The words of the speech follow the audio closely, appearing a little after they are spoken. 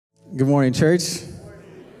Good morning, church.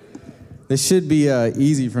 This should be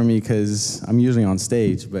easy for me because I'm usually on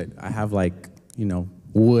stage, but I have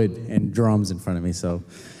wood and drums in front of me, so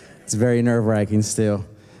it's very nerve-wracking still.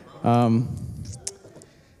 When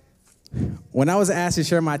I was asked to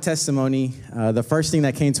share my testimony, the first thing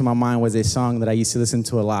that came to my mind was a song that I used to listen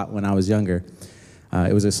to a lot when I was younger.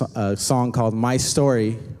 It was a song called My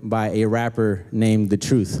Story by a rapper named The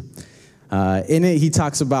Truth. In it, he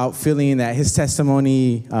talks about feeling that his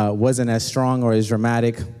testimony wasn't as strong or as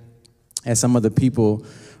dramatic as some of the people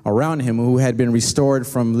around him who had been restored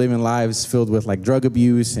from living lives filled with drug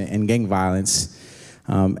abuse and gang violence.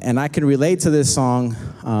 And I can relate to this song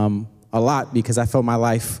a lot because I felt my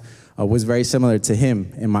life was very similar to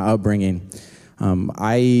him in my upbringing.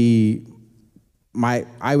 I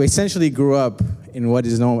essentially grew up in what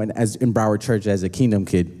is known as in Broward Church as a kingdom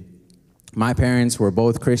kid. My parents were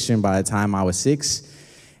both Christian by the time I was 6,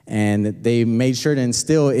 and they made sure to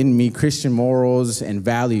instill in me Christian morals and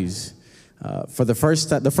values. For the first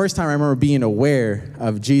time I remember being aware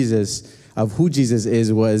of Jesus, of who Jesus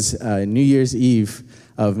is, was New Year's Eve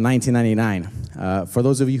of 1999. For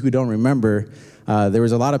those of you who don't remember, there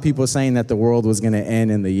was a lot of people saying that the world was going to end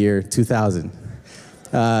in the year 2000.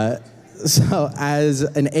 So as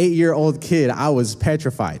an 8-year-old kid, I was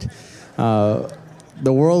petrified.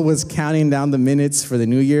 The world was counting down the minutes for the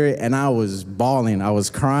new year, and I was bawling. I was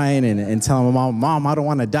crying and telling my mom, I don't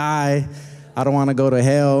want to die. I don't want to go to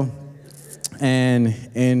hell. And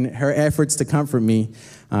in her efforts to comfort me,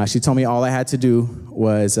 she told me all I had to do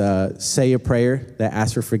was say a prayer that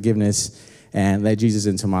asked for forgiveness and let Jesus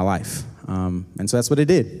into my life. And so that's what it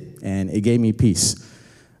did, and it gave me peace.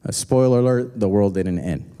 Spoiler alert, the world didn't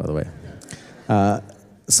end, by the way.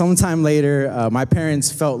 Sometime later, my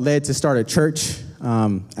parents felt led to start a church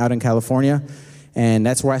out in California, and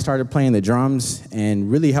that's where I started playing the drums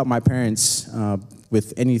and really helped my parents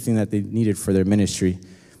with anything that they needed for their ministry.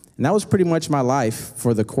 And that was pretty much my life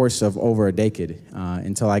for the course of over a decade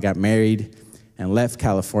until I got married and left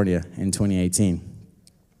California in 2018.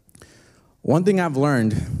 One thing I've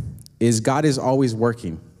learned is God is always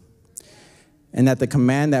working, and that the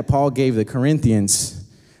command that Paul gave the Corinthians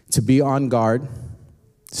to be on guard,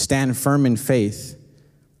 stand firm in faith,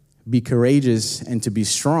 be courageous, and to be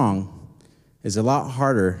strong is a lot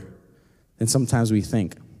harder than sometimes we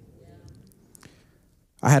think.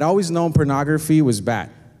 I had always known pornography was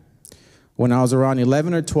bad. When I was around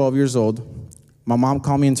 11 or 12 years old, my mom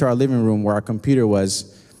called me into our living room where our computer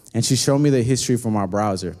was, and she showed me the history from our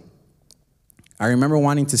browser. I remember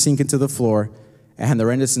wanting to sink into the floor and had the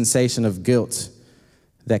horrendous sensation of guilt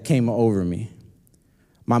that came over me.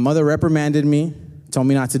 My mother reprimanded me, told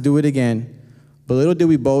me not to do it again, but little did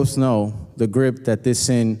we both know the grip that this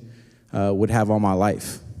sin would have on my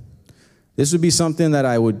life. This would be something that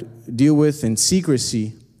I would deal with in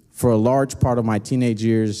secrecy for a large part of my teenage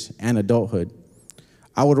years and adulthood.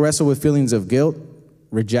 I would wrestle with feelings of guilt,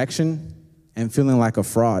 rejection, and feeling like a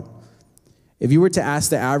fraud. If you were to ask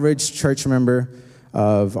the average church member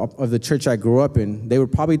of the church I grew up in, they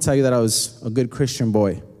would probably tell you that I was a good Christian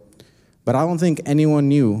boy. But I don't think anyone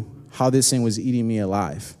knew how this sin was eating me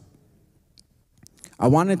alive. I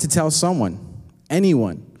wanted to tell someone,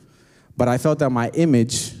 anyone, but I felt that my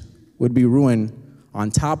image would be ruined on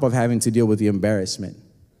top of having to deal with the embarrassment.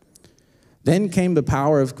 Then came the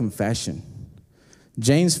power of confession.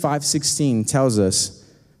 James 5:16 tells us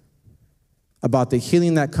about the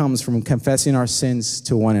healing that comes from confessing our sins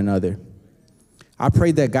to one another. I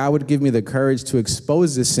prayed that God would give me the courage to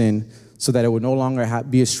expose this sin so that it would no longer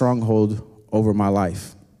be a stronghold over my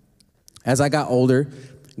life. As I got older,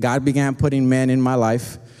 God began putting men in my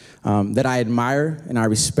life that I admire and I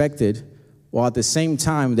respected, while at the same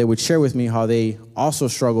time they would share with me how they also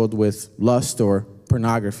struggled with lust or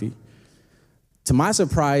pornography. To my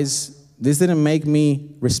surprise, this didn't make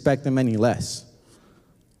me respect them any less.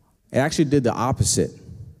 It actually did the opposite,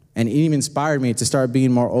 and it even inspired me to start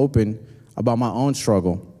being more open about my own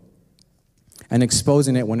struggle and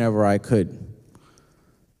exposing it whenever I could.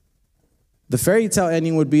 The fairy tale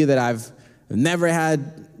ending would be that I've never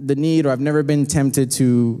had the need, or I've never been tempted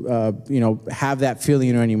to, have that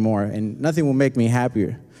feeling anymore, and nothing will make me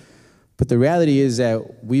happier. But the reality is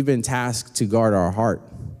that we've been tasked to guard our heart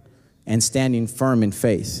and standing firm in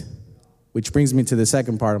faith, which brings me to the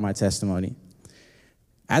second part of my testimony.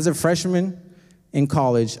 As a freshman in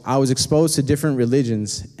college, I was exposed to different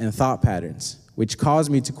religions and thought patterns, which caused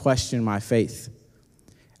me to question my faith.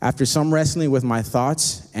 After some wrestling with my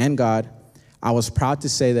thoughts and God, I was proud to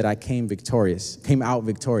say that I came out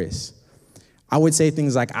victorious. I would say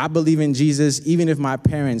things like, I believe in Jesus, even if my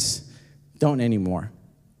parents don't anymore.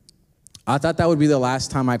 I thought that would be the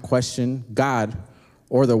last time I questioned God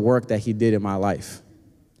or the work that he did in my life.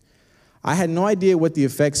 I had no idea what the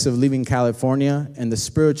effects of leaving California and the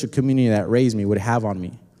spiritual community that raised me would have on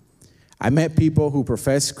me. I met people who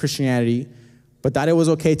professed Christianity, but thought it was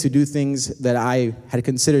okay to do things that I had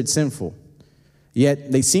considered sinful.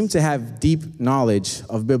 Yet they seemed to have deep knowledge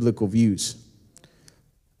of biblical views.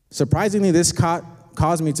 Surprisingly, this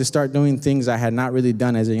caused me to start doing things I had not really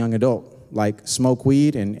done as a young adult, like smoke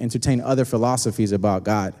weed and entertain other philosophies about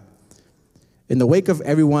God. In the wake of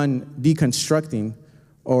everyone deconstructing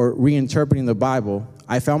or reinterpreting the Bible,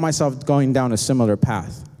 I found myself going down a similar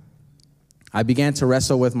path. I began to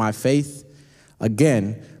wrestle with my faith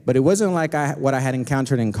again, but it wasn't like what I had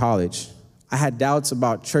encountered in college. I had doubts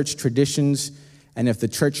about church traditions and if the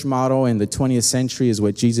church model in the 20th century is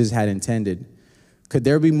what Jesus had intended. Could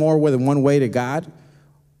there be more than one way to God?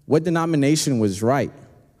 What denomination was right?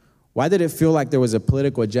 Why did it feel like there was a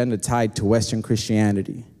political agenda tied to Western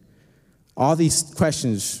Christianity? All these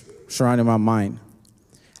questions surrounded my mind.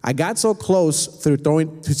 I got so close to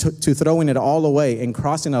throwing it all away and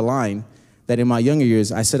crossing a line that in my younger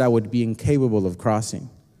years, I said I would be incapable of crossing.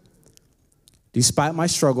 Despite my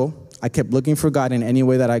struggle, I kept looking for God in any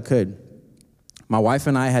way that I could. My wife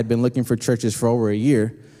and I had been looking for churches for over a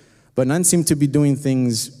year, but none seemed to be doing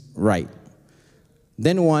things right.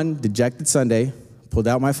 Then one dejected Sunday, pulled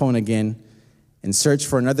out my phone again and searched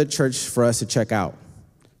for another church for us to check out.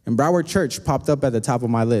 And Broward Church popped up at the top of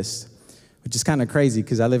my list, which is kind of crazy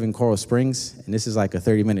because I live in Coral Springs, and this is like a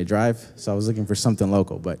 30-minute drive, so I was looking for something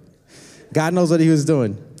local, but God knows what he was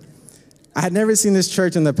doing. I had never seen this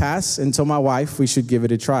church in the past and told my wife we should give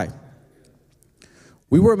it a try.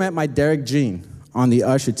 We were met by Derek Jean on the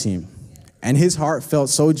usher team, and his heart felt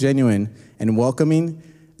so genuine and welcoming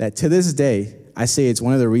that to this day, I say it's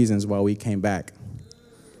one of the reasons why we came back.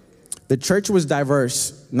 The church was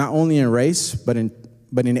diverse, not only in race, but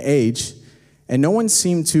in age, and no one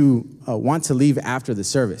seemed to want to leave after the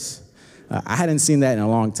service. I hadn't seen that in a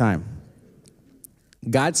long time.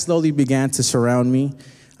 God slowly began to surround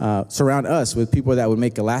us with people that would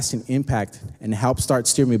make a lasting impact and help start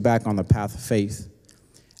steer me back on the path of faith.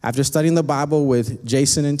 After studying the Bible with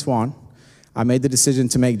Jason and Tuan, I made the decision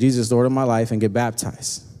to make Jesus Lord of my life and get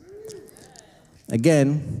baptized.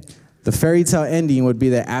 Again, the fairy tale ending would be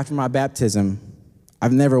that after my baptism,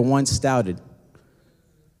 I've never once doubted.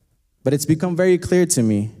 But it's become very clear to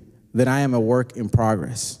me that I am a work in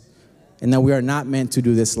progress and that we are not meant to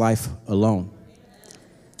do this life alone.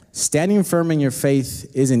 Standing firm in your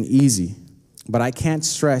faith isn't easy, but I can't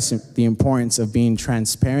stress the importance of being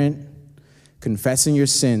transparent, confessing your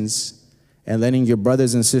sins, and letting your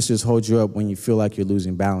brothers and sisters hold you up when you feel like you're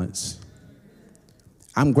losing balance.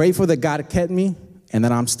 I'm grateful that God kept me and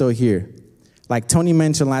that I'm still here. Like Tony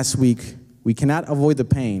mentioned last week, we cannot avoid the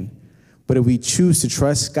pain, but if we choose to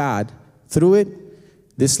trust God through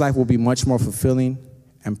it, this life will be much more fulfilling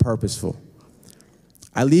and purposeful.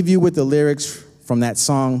 I leave you with the lyrics from that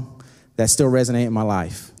song that still resonate in my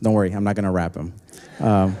life. Don't worry, I'm not going to rap them.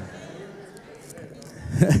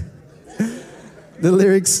 The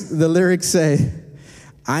lyrics say,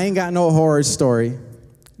 I ain't got no horror story.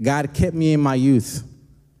 God kept me in my youth.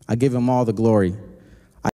 I give him all the glory.